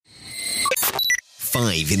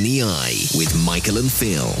Five in the Eye with Michael and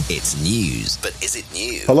Phil. It's news, but is it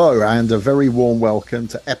new? Hello, and a very warm welcome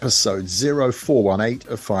to episode 0418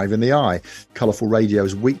 of Five in the Eye, Colourful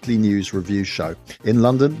Radio's weekly news review show. In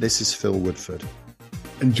London, this is Phil Woodford.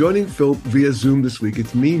 And joining Phil via Zoom this week,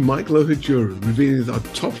 it's me, Michael O'Hajuru, revealing that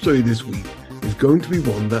our top story this week is going to be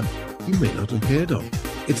one that you may not have heard of.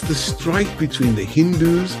 It's the strike between the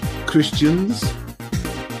Hindus, Christians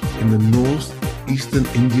in the northeastern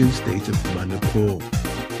Indian state of Manipur,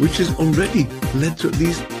 which has already led to at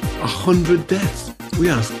least 100 deaths. We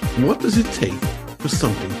ask, what does it take for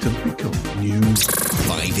something to become news?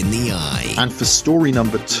 Five in the Eye. And for story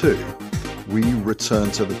number 2, we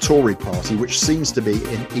return to the Tory party, which seems to be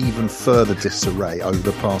in even further disarray over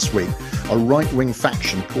the past week. A right-wing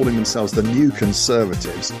faction calling themselves the New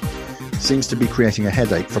Conservatives seems to be creating a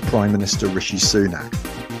headache for Prime Minister Rishi Sunak.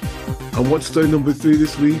 And what's story number 3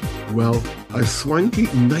 this week? Well, a swanky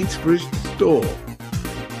Knightsbridge store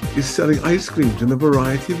is selling ice creams in a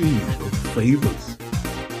variety of unusual flavours.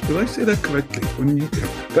 Did I say that correctly?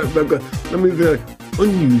 Let me be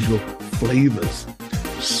unusual flavours.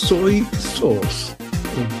 Soy sauce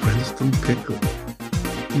or Branston pickle.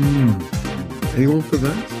 Anyone for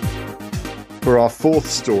that? For our 4th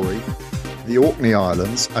story, the Orkney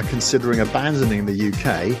Islands are considering abandoning the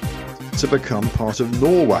UK to become part of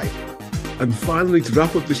Norway. And finally, to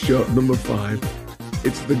wrap up the show at number 5,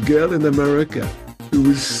 it's the girl in America who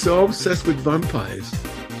was so obsessed with vampires,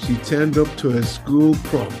 she turned up to her school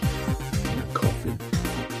prom in a coffin.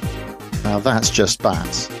 Now that's just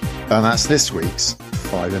bats. And that's this week's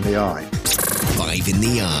Five in the Eye. Five in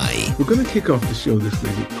the Eye. We're going to kick off the show this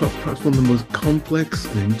week with perhaps one of the most complex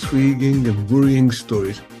and intriguing and worrying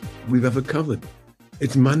stories we've ever covered.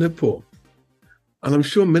 It's Manipur. And I'm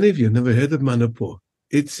sure many of you have never heard of Manipur.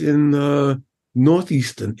 It's in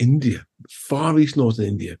northeastern India, far east northern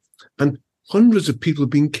India. And hundreds of people have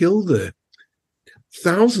been killed there.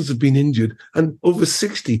 Thousands have been injured. And over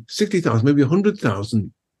 60,000, maybe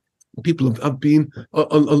 100,000 people are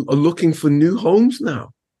looking for new homes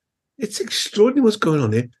now. It's extraordinary what's going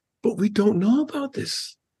on here, but we don't know about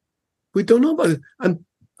this. We don't know about it. And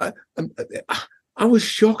I was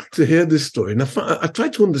shocked to hear this story, and I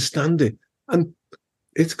tried to understand it, and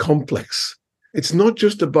it's complex. It's not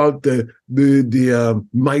just about the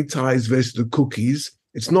Mai Tais versus the cookies.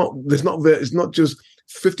 It's not just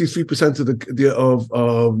 53%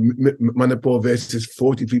 of Manipur versus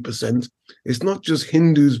 43%. It's not just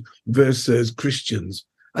Hindus versus Christians.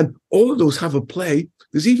 And all of those have a play.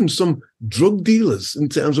 There's even some drug dealers in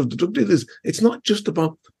terms of the drug dealers. It's not just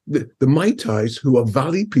about the Mai Tais, who are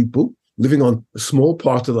valley people living on a small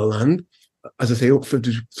part of the land, as I say,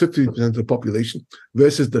 50% of the population,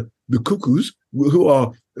 versus the cuckoos, who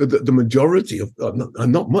are the majority of,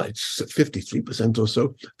 not much, 53% or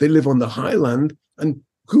so. They live on the highland, and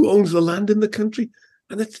who owns the land in the country?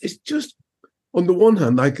 And it's just, on the one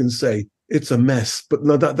hand, I can say it's a mess, but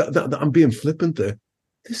no, that I'm being flippant there.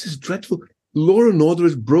 This is dreadful. Law and order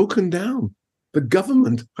is broken down. The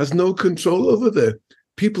government has no control over there.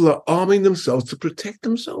 People are arming themselves to protect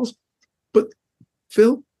themselves. But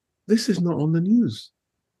Phil, this is not on the news.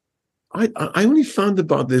 I only found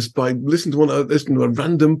about this by listening to a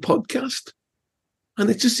random podcast, and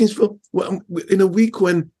it just seems, well, in a week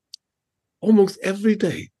when almost every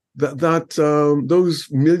day that those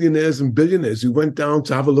millionaires and billionaires who went down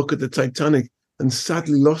to have a look at the Titanic and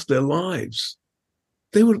sadly lost their lives,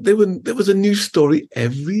 there was a news story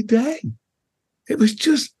every day. It was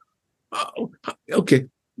just okay.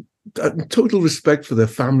 Total respect for their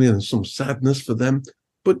family and some sadness for them,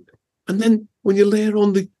 and then when you layer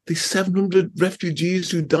on the 700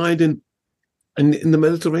 refugees who died in the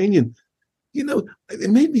Mediterranean, it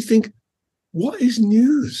made me think, what is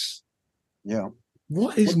news? Yeah.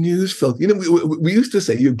 What is news, Phil? We used to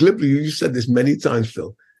say, you said this many times,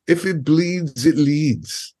 Phil, if it bleeds, it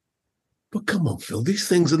leads. But come on, Phil, these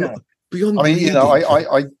things are not beyond. I mean,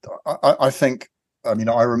 I think,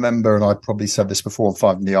 I remember, and I probably said this before on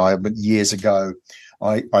Five in the Eye, but years ago,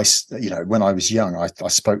 I when I was young, I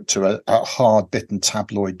spoke to a hard-bitten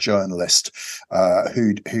tabloid journalist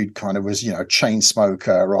who'd kind of was, chain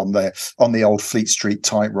smoker on the old Fleet Street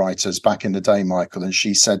typewriters back in the day, Michael, and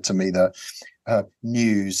she said to me that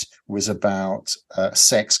news was about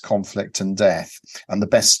sex, conflict, and death, and the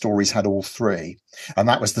best stories had all three, and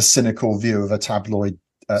that was the cynical view of a tabloid.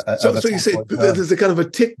 So you say there's a kind of a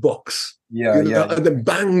tick box, yeah. And then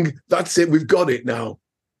bang, that's it, we've got it now.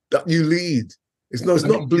 That you lead. It's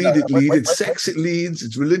not bleed, it leads. It's sex, it leads.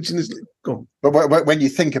 It's religion, Go on. But when you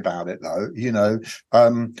think about it, though,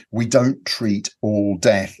 we don't treat all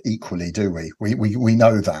death equally, do we? We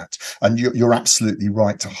know that, and you're absolutely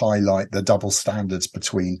right to highlight the double standards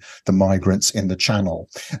between the migrants in the Channel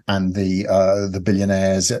and the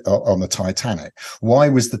billionaires on the Titanic. Why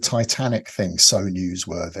was the Titanic thing so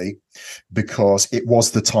newsworthy? Because it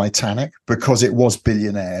was the Titanic, because it was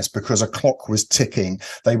billionaires, because a clock was ticking,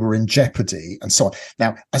 they were in jeopardy, and so on.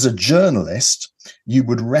 Now, as a journalist, you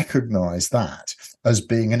would recognize that as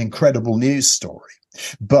being an incredible news story.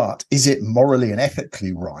 But is it morally and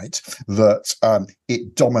ethically right that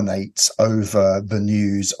it dominates over the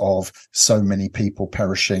news of so many people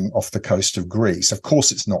perishing off the coast of Greece? Of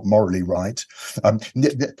course, it's not morally right.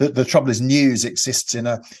 The trouble is, news exists in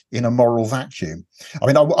a moral vacuum. I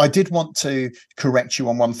mean, I did want to correct you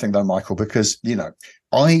on one thing, though, Michael, because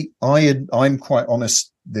I'm quite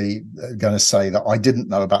honestly going to say that I didn't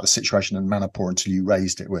know about the situation in Manipur until you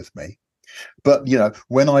raised it with me. But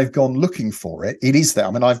when I've gone looking for it, it is there.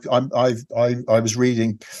 I mean, I was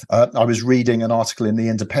reading an article in the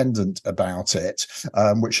Independent about it,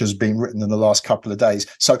 which has been written in the last couple of days.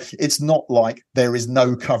 So it's not like there is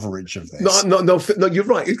no coverage of this. No. You're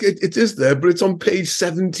right. It is there, but it's on page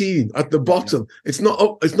 17 at the bottom. It's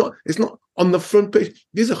not on the front page.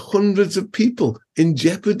 These are hundreds of people in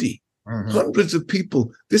jeopardy. Mm-hmm. Hundreds of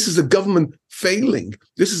people. This is a government failing.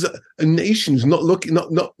 This is a nation who's not looking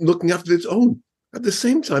after its own. At the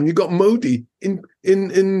same time, you got Modi in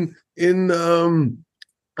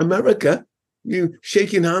America,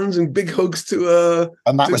 shaking hands and big hugs to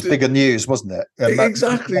and that was bigger news, wasn't it?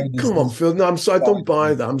 Exactly. Come on, Phil. No, I'm sorry. I don't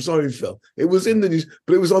buy that. I'm sorry, Phil. It was in the news,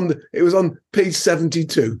 but it was on page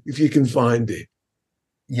 72 if you can find it.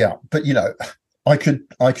 Yeah, but I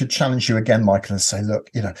could challenge you again, Michael, and say, look,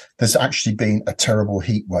 there's actually been a terrible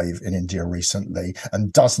heat wave in India recently,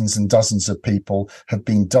 and dozens of people have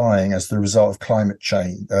been dying as the result of climate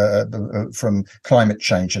change, from climate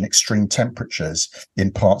change and extreme temperatures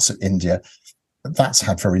in parts of India. That's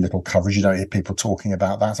had very little coverage. You don't hear people talking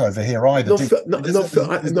about that over here either. I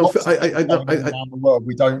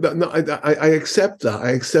accept that. I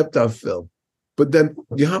accept that, Phil. But then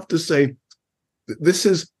you have to say, this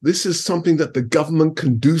is something that the government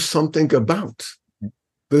can do something about.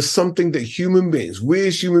 There's something that we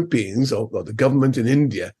as human beings, or the government in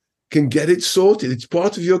India, can get it sorted. It's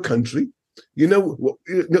part of your country.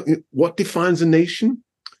 What defines a nation?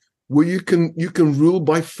 Where you can rule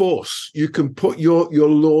by force. You can put your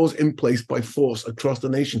laws in place by force across the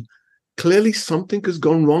nation. Clearly, something has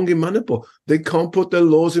gone wrong in Manipur. They can't put their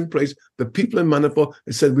laws in place. The people in Manipur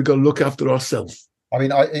have said, we've got to look after ourselves. I mean,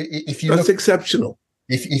 that's exceptional.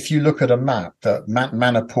 If you look at a map, that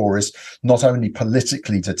Manipur is not only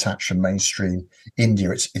politically detached from mainstream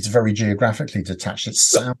India, it's very geographically detached. It's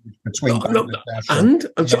sandwiched between. What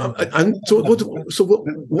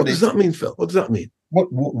does that mean, Phil? What does that mean?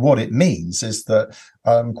 What it means is that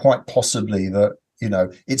quite possibly that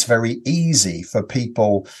it's very easy for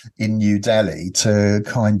people in New Delhi to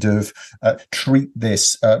kind of treat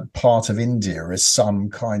this part of India as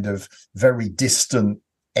some kind of very distant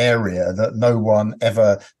area that no one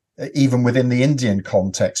ever, even within the Indian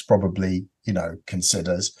context, probably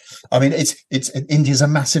considers. I mean, India's a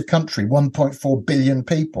massive country, 1.4 billion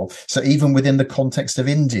people. So even within the context of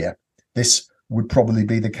India, this would probably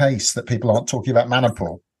be the case, that people aren't talking about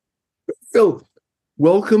Manipur. Phil,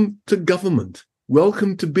 welcome to government.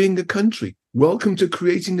 Welcome to being a country. Welcome to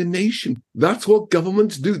creating a nation. That's what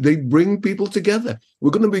governments do. They bring people together.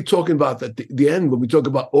 We're going to be talking about that at the end when we talk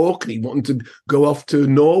about Orkney wanting to go off to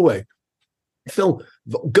Norway. Phil,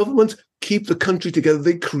 governments keep the country together.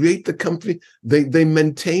 They create the country. They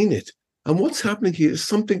maintain it. And what's happening here is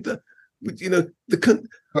something that,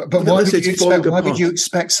 But why would you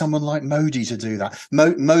expect someone like Modi to do that?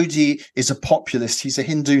 Modi is a populist. He's a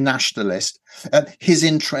Hindu nationalist. His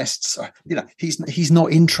interests, he's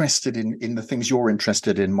not interested in the things you're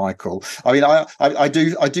interested in, Michael. I mean, I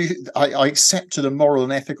accept at a moral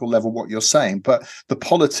and ethical level what you're saying, but the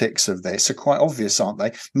politics of this are quite obvious, aren't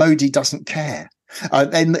they? Modi doesn't care.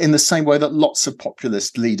 In the same way that lots of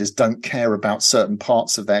populist leaders don't care about certain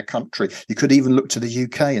parts of their country. You could even look to the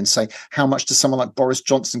UK and say, how much does someone like Boris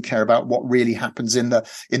Johnson care about what really happens in the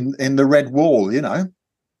Red Wall,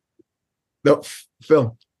 No,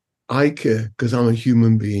 Phil, I care because I'm a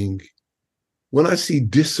human being. When I see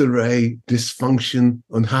disarray, dysfunction,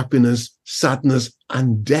 unhappiness, sadness,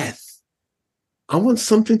 and death, I want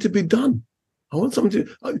something to be done. I want something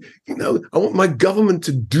to, I want my government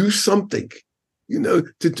to do something.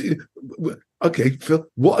 Okay, Phil,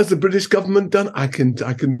 what has the British government done? I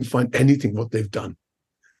can find anything what they've done.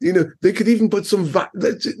 They could even put some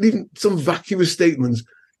vacuous statements.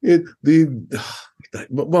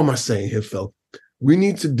 What am I saying here, Phil? We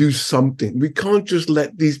need to do something. We can't just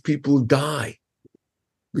let these people die.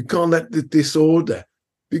 We can't let the disorder,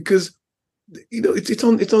 because it's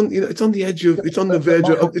on the edge of, it's on the verge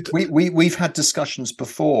of. We've had discussions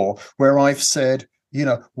before where I've said,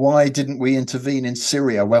 why didn't we intervene in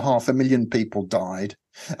Syria where 500,000 people died?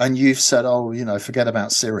 And you've said, forget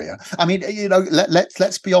about Syria. I mean,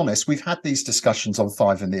 let's be honest. We've had these discussions on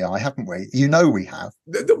Five in the Eye, haven't we? We have.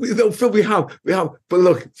 Phil, we have. But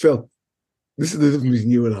look, Phil, this is the difference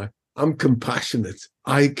between you and I. I'm compassionate.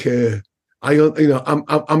 I care.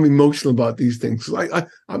 I'm emotional about these things.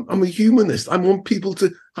 I'm a humanist. I want people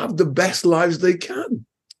to have the best lives they can.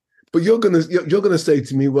 But you're gonna say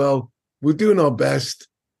to me, well, we're doing our best.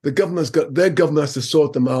 Their government has to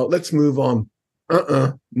sort them out. Let's move on.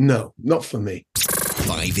 No, not for me.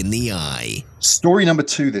 Five in the Eye. Story number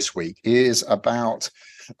 2 this week is about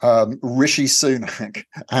Rishi Sunak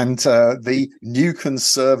and the New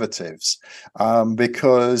Conservatives,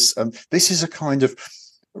 because this is a kind of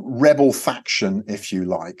rebel faction, if you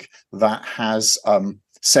like, that has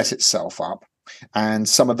set itself up. And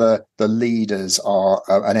some of the leaders are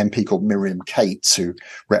an MP called Miriam Cates, who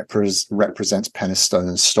represents Penistone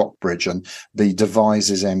and Stockbridge, and the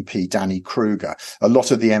Devizes MP, Danny Kruger. A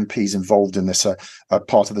lot of the MPs involved in this are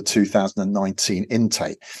part of the 2019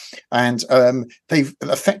 intake. And they've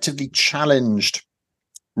effectively challenged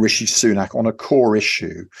Rishi Sunak on a core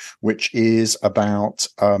issue, which is about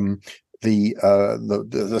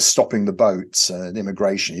the stopping the boats and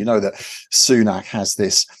immigration. You know that Sunak has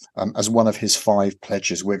this as one of his 5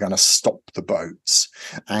 pledges: we're going to stop the boats.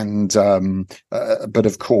 And but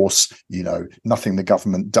of course, nothing the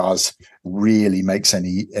government does really makes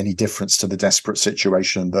any difference to the desperate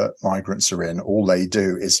situation that migrants are in. All they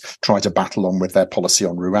do is try to battle on with their policy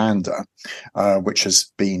on Rwanda, which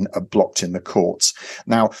has been blocked in the courts.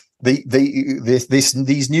 Now,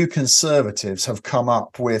 these New Conservatives have come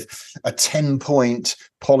up with a 10-point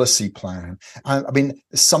policy plan. I mean,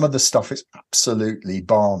 some of the stuff is absolutely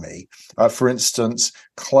balmy. For instance,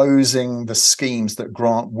 closing the schemes that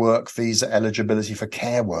grant work visa eligibility for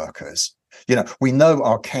care workers. We know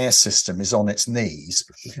our care system is on its knees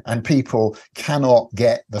and people cannot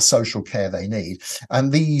get the social care they need.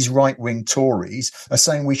 And these right-wing Tories are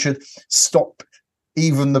saying we should stop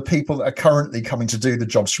even the people that are currently coming to do the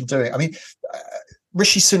jobs from doing it. I mean,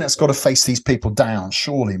 Rishi Sunak's got to face these people down,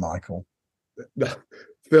 surely, Michael.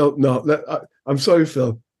 Phil, no, I'm sorry,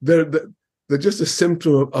 Phil. They're just a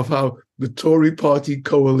symptom of how the Tory party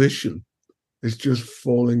coalition is just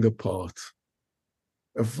falling apart.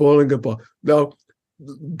 Now,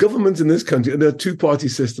 governments in this country, and their 2-party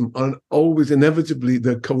system, are always inevitably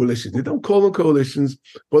they're coalitions. They don't call them coalitions,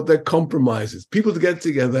 but they're compromises. People to get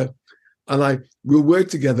together, and we'll work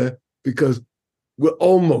together because we're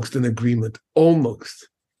almost in agreement. Almost.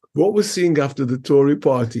 What we're seeing after the Tory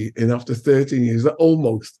party after 13 years, that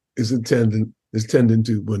almost is tending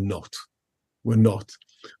to we're not. We're not.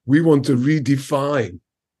 We want to redefine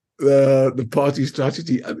the party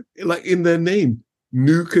strategy, like in their name,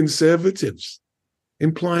 New Conservatives,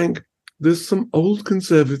 implying there's some old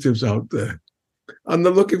Conservatives out there, and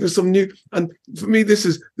they're looking for some new. And for me, this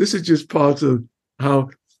is just part of how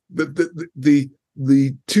the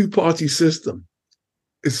 2-party system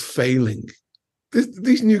is failing.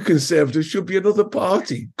 These New Conservatives should be another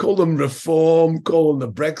party. Call them Reform. Call them the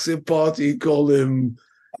Brexit Party. Call them,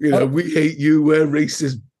 we hate you. We're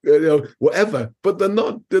racist. Whatever. But they're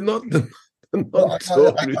not.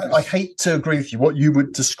 I hate to agree with you. What you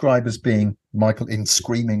would describe as being, Michael, in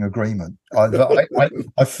screaming agreement. I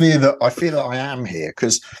fear that I am here,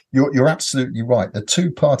 because you're absolutely right. The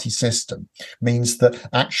 2-party system means that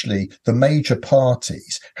actually the major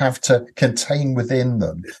parties have to contain within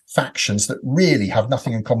them factions that really have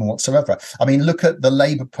nothing in common whatsoever. I mean, look at the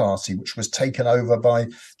Labour Party, which was taken over by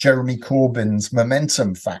Jeremy Corbyn's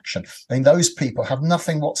Momentum faction. I mean, those people have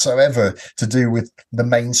nothing whatsoever to do with the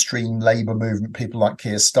mainstream Labour movement, people like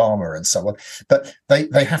Keir Starmer and so on. But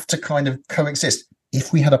they have to kind of coexist.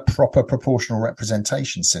 If we had a proper proportional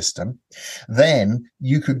representation system, then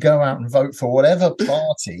you could go out and vote for whatever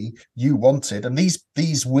party you wanted, and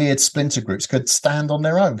these weird splinter groups could stand on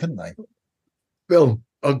their own, couldn't they? Bill,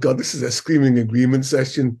 oh God, this is a screaming agreement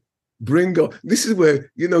session. Bring on. This is where,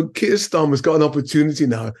 Keir Starmer's got an opportunity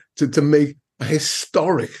now to make a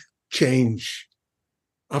historic change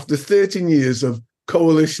after 13 years of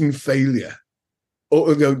coalition failure.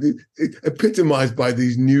 Epitomized by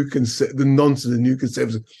these the nonsense of New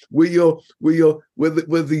Conservatives, where the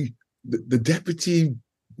deputy,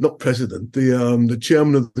 not president, the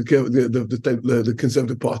chairman of the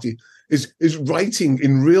Conservative Party is writing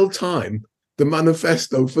in real time the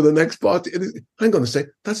manifesto for the next party. Hang on a sec,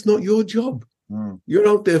 that's not your job. You're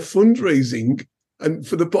out there fundraising and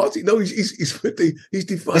for the party. No, he's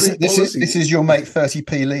defining policy. This is your mate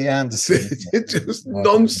 30p Lee Anderson. It's just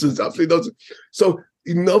nonsense, absolutely nonsense. So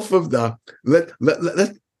enough of that. Let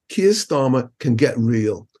Keir Starmer can get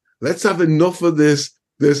real. Let's have enough of this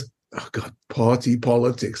party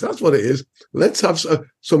politics. That's what it is. Let's have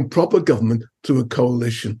some proper government through a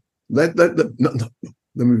coalition. Not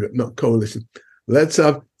coalition. Let's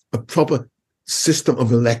have a proper system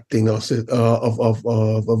of electing our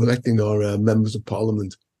members of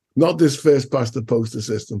parliament. Not this first past the poster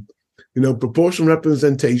system. Proportional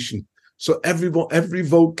representation. So every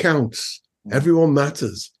vote counts. Everyone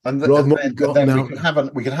matters. And then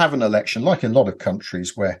we could have an election like in a lot of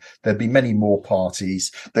countries where there'd be many more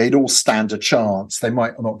parties. They'd all stand a chance. They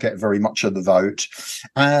might not get very much of the vote.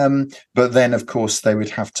 But then, of course, they would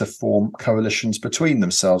have to form coalitions between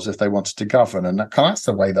themselves if they wanted to govern. And that's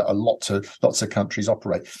the way that lots of countries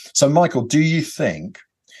operate. So, Michael, do you think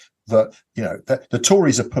that, the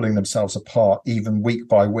Tories are pulling themselves apart even week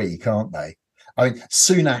by week, aren't they? I mean,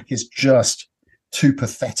 Sunak is just too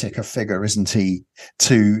pathetic a figure, isn't he,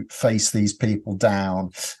 to face these people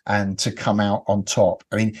down and to come out on top?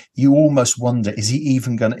 I mean, you almost wonder, is he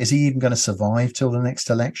even going to survive till the next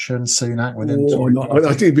election, Sunak? I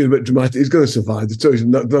think he'd be a bit dramatic. He's going to survive. The Tories are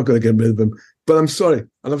not going to get rid of him. But I'm sorry,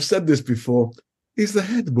 and I've said this before, he's the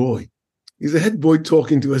head boy. He's the head boy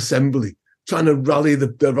talking to Assembly, trying to rally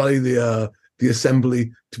the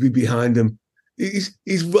Assembly to be behind him.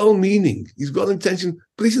 He's well-meaning. He's well-intentioned,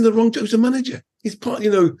 but he's in the wrong job. He's a manager. He's part,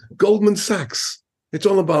 Goldman Sachs. It's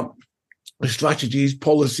all about strategies,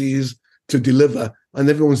 policies to deliver, and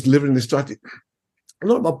everyone's delivering the strategy.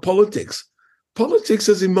 Not about politics. Politics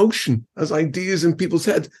as emotion, as ideas in people's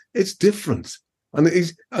head. It's different. And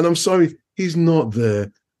I'm sorry, he's not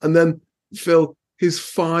there. And then, Phil, his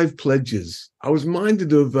 5 pledges. I was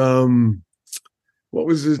minded of what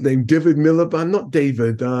was his name? David Miliband, not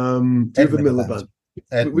David. David Miliband.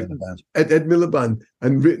 Ed Miliband. Ed Miliband,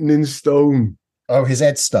 and written in stone. Oh, his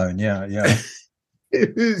Ed Stone, yeah.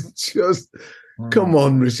 It is just, come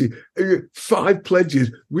on, Rishi. 5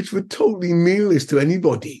 pledges, which were totally meaningless to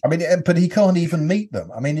anybody. I mean, but he can't even meet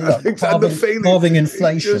them. I mean, halving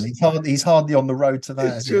inflation. He's hardly on the road to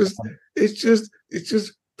that. It's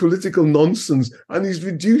just political nonsense, and he's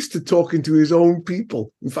reduced to talking to his own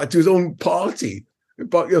people. In fact, to his own party.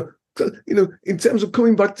 But in terms of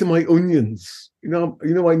coming back to my onions. I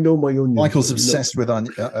know my onions. Michael's obsessed with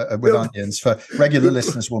onions. For regular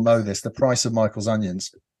listeners will know this. The price of Michael's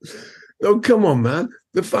onions. No, come on, man.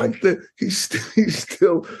 The fact that he's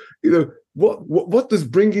still, what does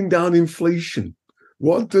bringing down inflation?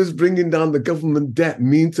 What does bringing down the government debt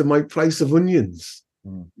mean to my price of onions?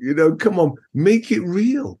 Come on, make it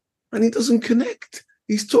real. And he doesn't connect.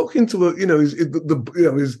 He's talking to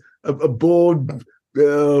a board.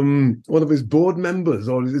 One of his board members,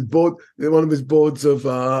 or one of his boards of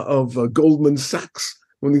Goldman Sachs,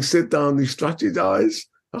 when they sit down, they strategize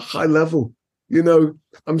at high level.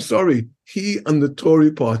 I'm sorry, he and the Tory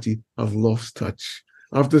party have lost touch.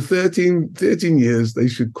 After 13 years, they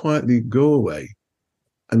should quietly go away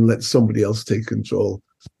and let somebody else take control.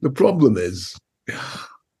 The problem is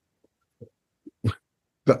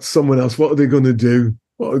that someone else, what are they going to do?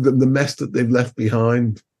 What are the mess that they've left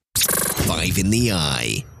behind? 5 in the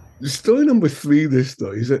Eye. Story number 3, this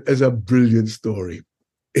story is a brilliant story.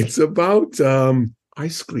 It's about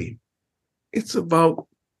ice cream. It's about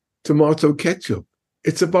tomato ketchup.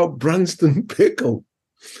 It's about Branston pickle.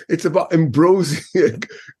 It's about ambrosia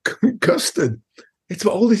custard. It's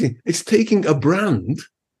about all these things. It's taking a brand,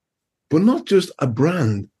 but not just a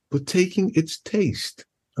brand, but taking its taste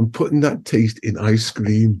and putting that taste in ice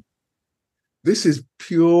cream. This is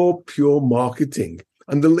pure marketing.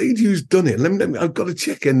 And the lady who's done it, I've got to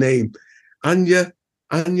check her name, Anya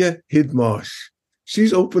Hidmarsh.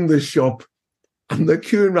 She's opened this shop, and they're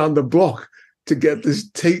queuing around the block to get this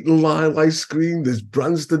Tate & Lyle ice cream, this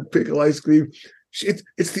Branston pickle ice cream.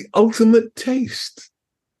 It's the ultimate taste.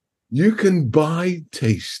 You can buy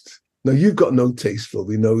taste. Now, you've got no taste, Phil,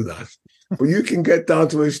 we know that. But you can get down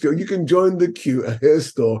to a store. You can join the queue at her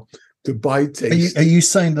store to buy taste. Are you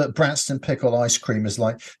saying that Branston pickle ice cream is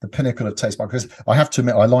like the pinnacle of taste? Because I have to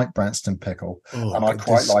admit, I like Branston pickle, and I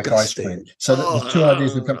quite like ice cream. So the 2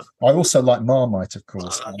 ideas would come. I also like Marmite, of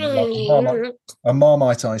course. A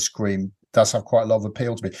Marmite ice cream does have quite a lot of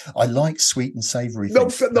appeal to me. I like sweet and savoury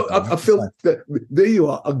things. I feel that there you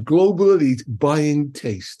are, a global elite buying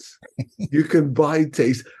taste. You can buy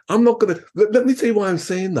taste. I'm not going to... Let me tell you why I'm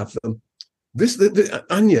saying that, Phil.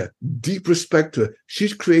 Anya, deep respect to her.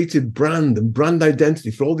 She's created brand and brand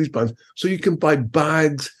identity for all these brands. So you can buy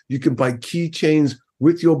bags, you can buy keychains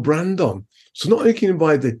with your brand on. So not only can you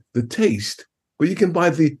buy the taste, but you can buy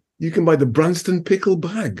the Branston pickle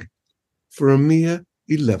bag for a mere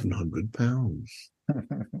 £1,100.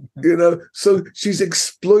 So she's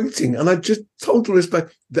exploiting, and I just totally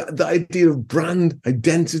respect the idea of brand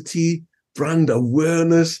identity, brand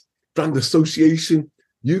awareness, brand association.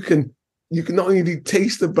 You can not only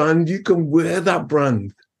taste the brand, you can wear that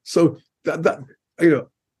brand. So that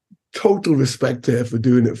total respect to her for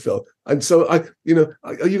doing it, Phil. And so are you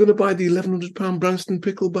going to buy the £1,100 Branston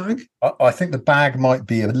pickle bag? I think the bag might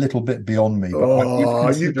be a little bit beyond me.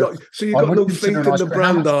 But you've got no faith in the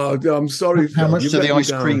brand. I'm sorry, Phil. How much do the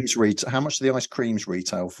ice creams retail? How much do the ice creams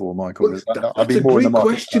retail for, Michael? Well, that's a great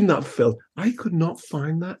question, that, Phil. I could not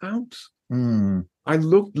find that out. I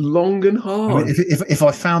looked long and hard. I mean, if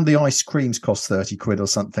I found the ice creams cost 30 quid or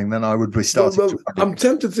something, then I would be starting. I'm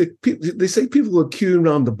tempted to say, they say people are queuing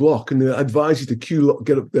around the block, and they advise you to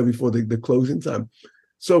get up there before the closing time.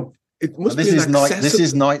 So it must be this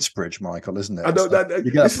is Knightsbridge, Michael, isn't it? I know that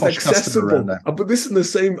this is accessible, but this is the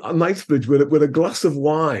same Knightsbridge with a glass of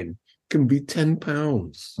wine can be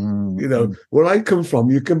 £10. Where I come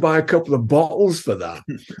from, you can buy a couple of bottles for that.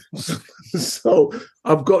 so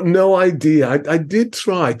I've got no idea. I did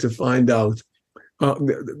try to find out how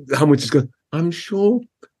much it's going. I'm sure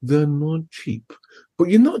they're not cheap, but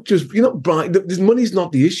you're not buying. Money's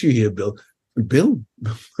not the issue here, Bill.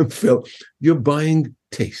 Phil, you're buying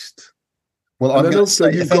taste. Well, I'm going to say,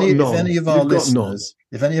 if any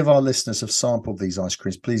of our listeners have sampled these ice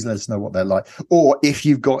creams, please let us know what they're like. Or if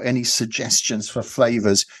you've got any suggestions for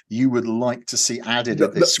flavours you would like to see added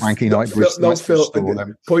at this swanky Knightsbridge store,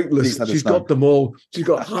 pointless. She's got them all. She's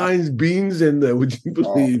got Heinz beans in there. Would you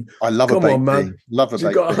believe? I love a baked bean. Love a baked bean.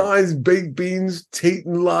 She's got Heinz baked beans, Tate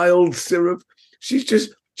and Lyle syrup. She's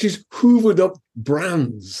hoovered up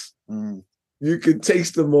brands. You can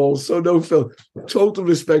taste them all. So no, Phil. Total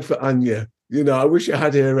respect for Anya. I wish I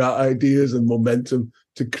had her ideas and momentum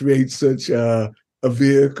to create such a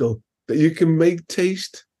vehicle that you can make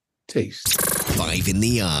taste. Five in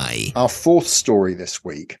the Eye. Our fourth story this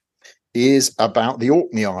week is about the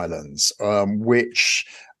Orkney Islands, which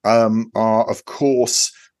are, of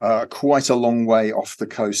course, quite a long way off the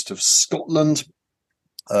coast of Scotland,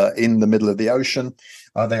 in the middle of the ocean.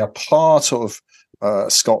 They are part of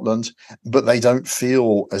Scotland, but they don't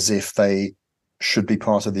feel as if they should be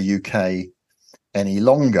part of the UK any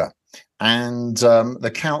longer. And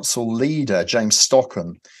the council leader, James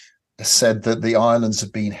Stockham, said that the islands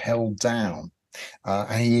have been held down.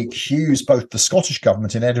 And he accused both the Scottish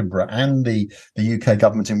government in Edinburgh and the UK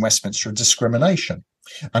government in Westminster of discrimination.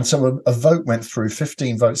 And so a vote went through,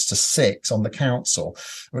 15 votes to 6 on the council,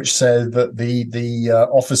 which said that the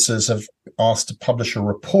officers have asked to publish a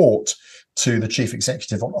report to the chief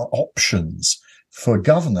executive on options for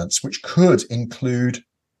governance, which could include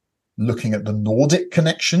looking at the Nordic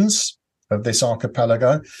connections of this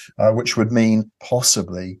archipelago, which would mean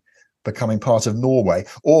possibly becoming part of Norway,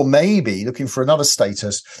 or maybe looking for another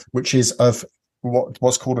status, which is of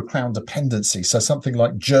what's called a crown dependency. So something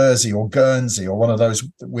like Jersey or Guernsey or one of those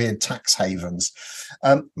weird tax havens.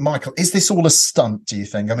 Michael, is this all a stunt, do you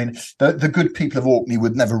think? I mean, the good people of Orkney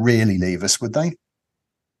would never really leave us, would they?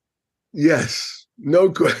 Yes.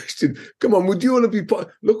 No question. Come on, would you want to be part?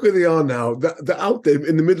 Look where they are now. They're out there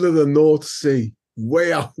in the middle of the North Sea,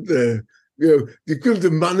 way out there. The equivalent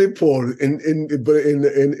of Manipur in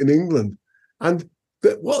England. And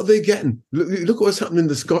what are they getting? Look what's happening in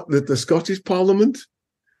the Scottish Parliament.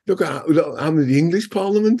 Look at the English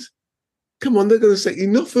Parliament. Come on, they're going to say,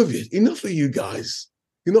 enough of it. Enough of you guys.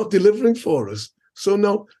 You're not delivering for us. So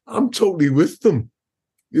no, I'm totally with them.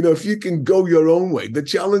 If you can go your own way, the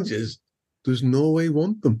challenge is, does Norway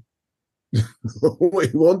want them? Norway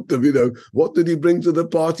want them, What did he bring to the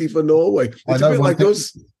party for Norway? It's a bit like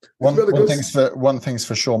us. One thing's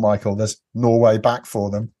for sure, Michael, there's Norway back for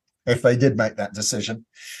them if they did make that decision.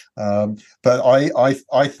 But I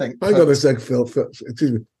think... Hang on a sec, Phil.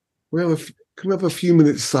 Excuse me. Can we have a few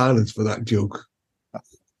minutes silence for that joke?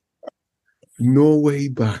 Norway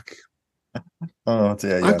back. Oh,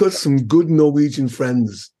 dear. I've got some good Norwegian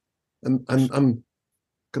friends. And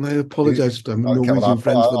can I apologise to Norwegian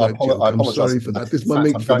friends for that joke? I'm sorry for that. This might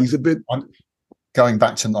make Phillies a bit... I'm going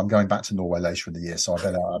back to Norway later in the year, so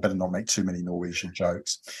I better not make too many Norwegian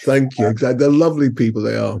jokes. Thank you. They're lovely people,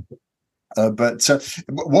 they are. But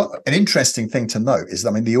what an interesting thing to note is,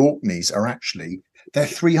 the Orkneys are they're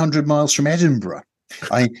 300 miles from Edinburgh.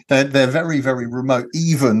 They're very, very remote,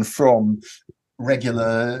 even from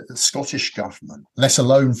regular Scottish government, let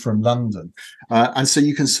alone from London. And so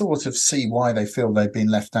you can sort of see why they feel they've been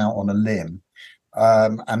left out on a limb.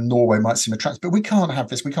 And Norway might seem attractive, but we can't have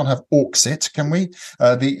this. We can't have Orxit, can we?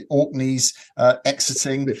 The Orkneys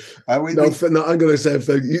exiting. No, I'm going to say,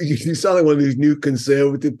 Phil, you sound like one of these new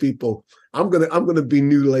conservative people. I'm going to be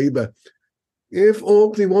New Labour. If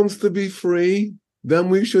Orkney wants to be free, then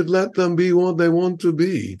we should let them be what they want to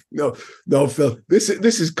be. No, Phil, this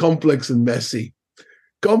is complex and messy.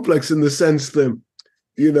 Complex in the sense that,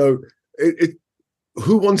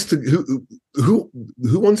 who wants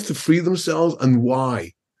to free themselves and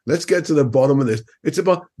why? Let's get to the bottom of this. It's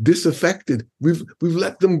about disaffected. We've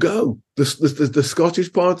let them go. The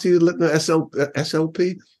Scottish Party, the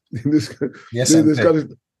SLP, the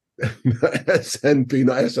SNP,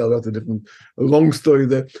 not SL. That's a long story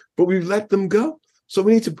there. But we've let them go. So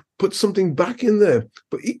we need to put something back in there.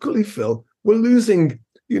 But equally, Phil, we're losing,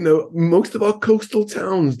 most of our coastal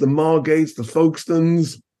towns, the Margates, the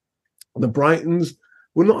Folkestones, the Brightons.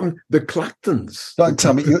 We're not the Clactons. Don't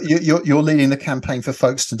tell me you're leading the campaign for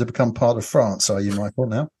Folkestone to become part of France, are you, Michael,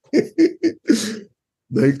 now?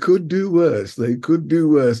 They could do worse.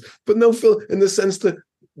 But no, Phil, in the sense that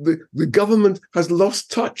the government has lost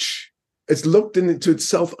touch. It's looked into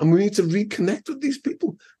itself, and we need to reconnect with these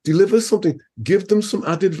people, deliver something, give them some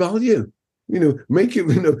added value. Make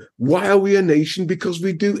it, why are we a nation? Because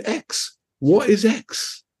we do X. What is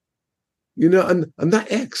X? And that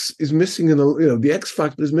X is missing the X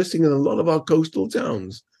factor is missing in a lot of our coastal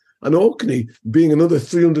towns. And Orkney, being another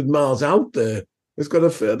 300 miles out there, has got a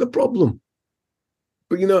further problem.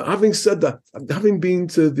 But, having said that, having been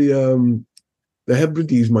to the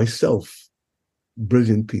Hebrides myself,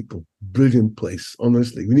 brilliant people, brilliant place,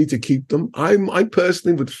 honestly. We need to keep them. I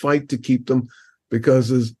personally would fight to keep them because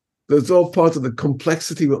there's all part of the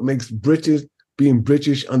complexity what makes being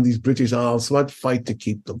British and these British Isles. So I'd fight to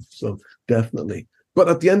keep them. So definitely. But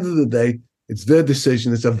at the end of the day, it's their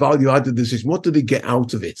decision. It's a value-added decision. What do they get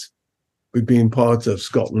out of it with being part of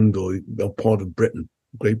Scotland or part of Britain,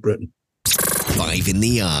 Great Britain? 5 in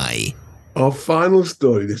the Eye. Our final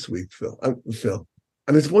story this week, Phil,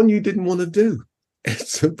 and it's one you didn't want to do.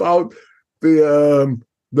 It's about the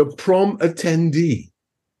prom attendee.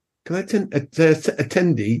 Can I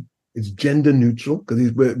attendee? It's gender neutral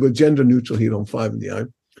because we're gender neutral here on 5 in the Eye.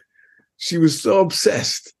 She was so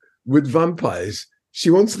obsessed with vampires. She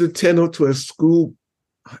wanted to turn up to her school.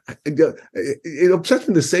 It upsets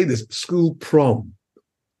me to say this, school prom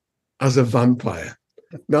as a vampire.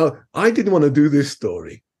 Now, I didn't want to do this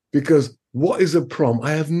story because what is a prom?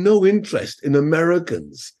 I have no interest in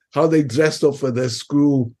Americans, how they dressed up for their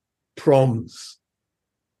school proms,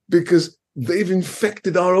 because they've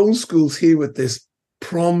infected our own schools here with this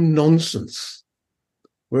prom nonsense,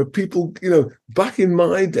 where people, back in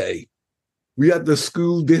my day, we had the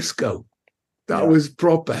school disco. That was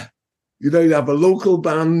proper. You'd have a local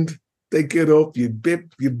band, they get up, you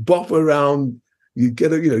bip, you bop around, you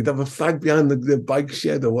get you'd have a fag behind the bike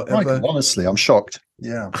shed or whatever. Right, honestly, I'm shocked.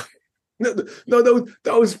 Yeah. No,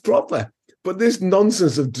 that was proper. But this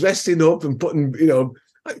nonsense of dressing up and putting,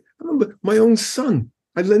 I remember my own son.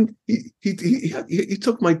 He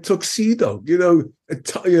took my tuxedo,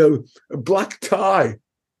 a black tie.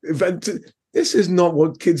 This is not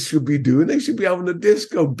what kids should be doing. They should be having a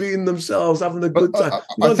disco, being themselves, having a good time.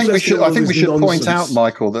 I think we should point out,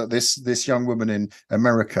 Michael, that this young woman in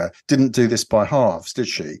America didn't do this by halves, did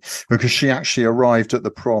she? Because she actually arrived at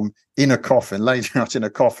the prom in a coffin, laid out in a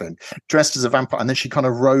coffin, dressed as a vampire, and then she kind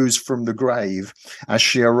of rose from the grave as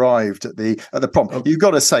she arrived at the prom. You've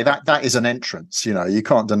got to say that is an entrance. You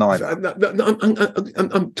can't deny that.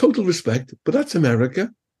 I'm total respect, but that's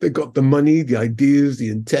America. They got the money, the ideas, the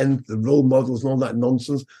intent, the role models, and all that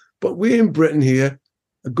nonsense. But we're in Britain here,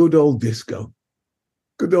 a good old disco,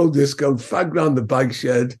 fag round the bike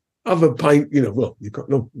shed, have a pint. You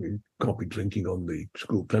can't be drinking on the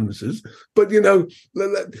school premises, but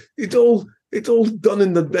it's all done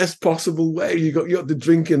in the best possible way. You got the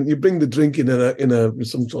drink in, you bring the drink in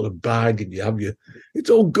some sort of bag, and it's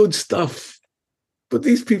all good stuff. But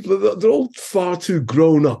they're all far too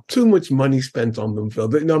grown up, too much money spent on them, Phil.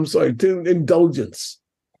 I'm sorry, too indulgence.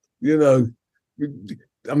 I'm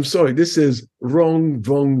sorry, this is wrong.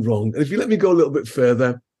 And if you let me go a little bit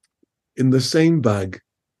further, in the same bag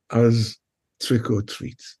as trick or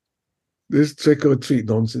treat. This trick or treat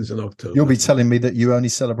nonsense in October. You'll be telling me that you only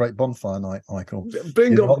celebrate bonfire night, Michael.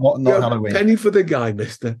 Bring on, not Halloween. Penny for the guy,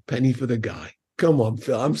 mister. Penny for the guy. Come on,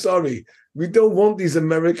 Phil. I'm sorry. We don't want these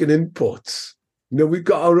American imports. We've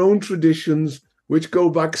got our own traditions which go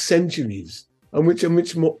back centuries and which are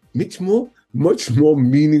much more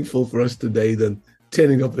meaningful for us today than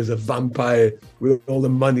turning up as a vampire with all the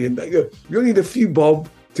money, and you only need a few bob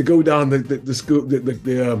to go down the school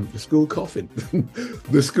the school coffin,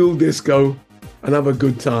 the school disco, and have a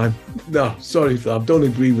good time. No, sorry, Fab, don't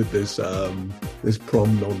agree with this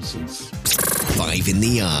prom nonsense. 5 in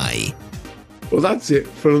the Eye. Well, that's it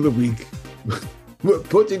for another week. We're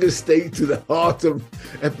putting a stake to the heart of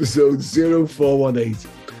episode 0418,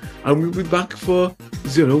 and we'll be back for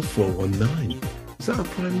 0419. Is that a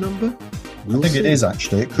prime number? I think it is,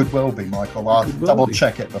 actually. It could well be, Michael. I'll double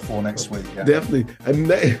check it before next week. Yeah. Definitely. And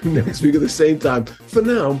next week at the same time. For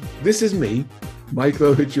now, this is me,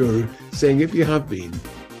 Michael Ohajuru, saying if you have been,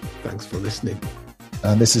 thanks for listening.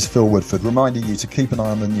 And this is Phil Woodford, reminding you to keep an eye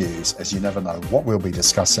on the news, as you never know what we'll be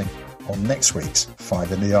discussing on next week's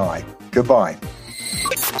 5 in the Eye. Goodbye.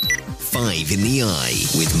 5 in the Eye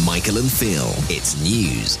with Michael and Phil. It's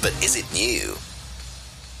news, but is it new?